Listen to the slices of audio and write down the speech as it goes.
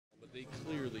they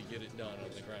clearly get it done on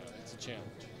the ground. It's a challenge.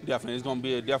 Definitely, it's going to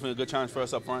be definitely a good challenge for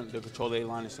us up front to control the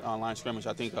line of scrimmage.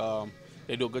 I think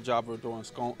they do a good job of doing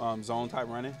zone type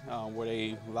running, where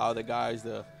they allow the guys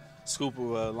to scoop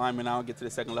linemen out, get to the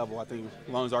second level. I think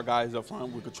as long as our guys up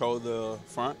front, we control the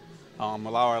front,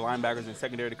 allow our linebackers and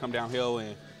secondary to come downhill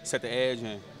and set the edge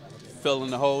and fill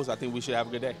in the holes. I think we should have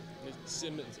a good day.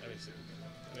 Simmons, let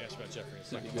me ask you about Jeffrey in a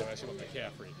second. I want to ask you about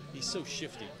McCaffrey. He's so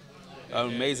shifty.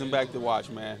 Amazing back to watch,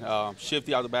 man.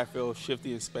 Shifty out the backfield,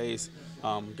 shifty in space.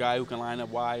 Guy who can line up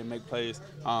wide and make plays.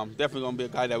 Definitely going to be a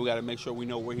guy that we got to make sure we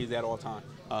know where he's at all time.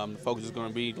 The focus is going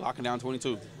to be locking down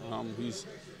 22. He's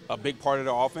a big part of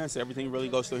the offense. Everything really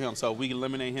goes through him. So if we can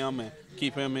eliminate him and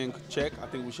keep him in check, I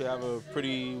think we should have a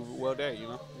pretty well day, you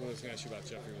know? What I was going to ask you about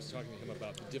Jeffrey was talking to him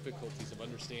about the difficulties of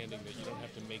understanding that you don't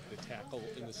have to make the tackle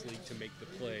in this league to make the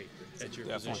play at your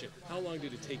position. How long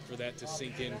did it take for that to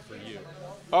sink in for you?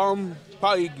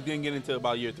 Probably didn't get into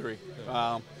about year 3.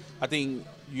 I think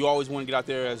you always want to get out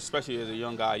there, especially as a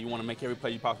young guy, you want to make every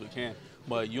play you possibly can.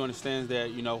 But you understand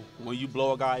that, you know, when you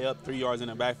blow a guy up 3 yards in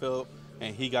the backfield,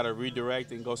 and he got to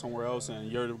redirect and go somewhere else,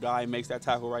 and you're the guy who makes that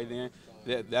tackle right then,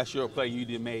 that's your play you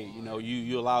did made. You know,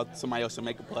 you allowed somebody else to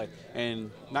make a play. And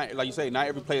not, like you say, not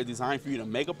every play is designed for you to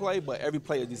make a play, but every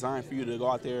play is designed for you to go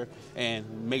out there and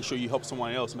make sure you help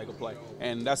someone else make a play.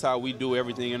 And that's how we do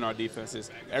everything in our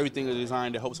defenses. Everything is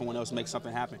designed to help someone else make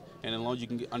something happen. And as long as you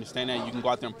can understand that, you can go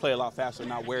out there and play a lot faster,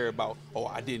 not worry about, oh,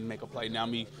 I didn't make a play. Now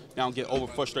I'm get over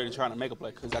frustrated trying to make a play,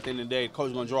 because at the end of the day, the coach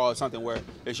is going to draw something where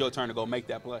it's your turn to go make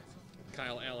that play.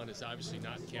 Kyle Allen is obviously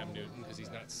not Cam Newton because he's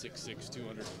not 6'6",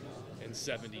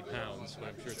 270 pounds, but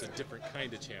I'm sure it's a different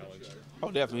kind of challenge.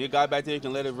 Oh, definitely. A guy back there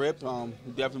can let it rip.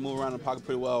 He definitely move around the pocket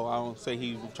pretty well. I don't say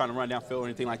he's trying to run downfield or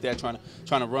anything like that, trying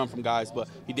to run from guys, but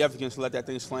he definitely can let that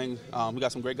thing sling. We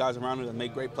got some great guys around him that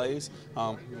make great plays.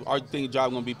 Our job is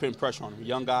going to be putting pressure on him. A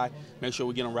young guy, make sure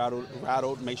we get him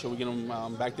rattled, make sure we get him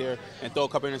back there and throw a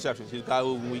couple interceptions. He's a guy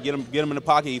who, when we get him in the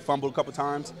pocket, he fumbled a couple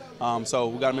times. So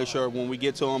we got to make sure when we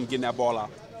get to him, getting that ball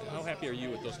out. How happy are you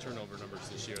with those turnover numbers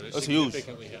this year? It's huge.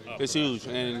 It's huge,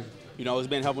 and you know it's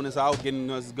been helping us out,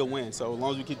 getting us a good win. So as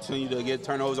long as we continue to get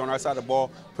turnovers on our side of the ball,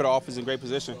 put our offense in great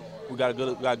position, we got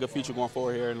a good future going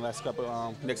forward here in the next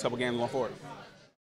couple games going forward.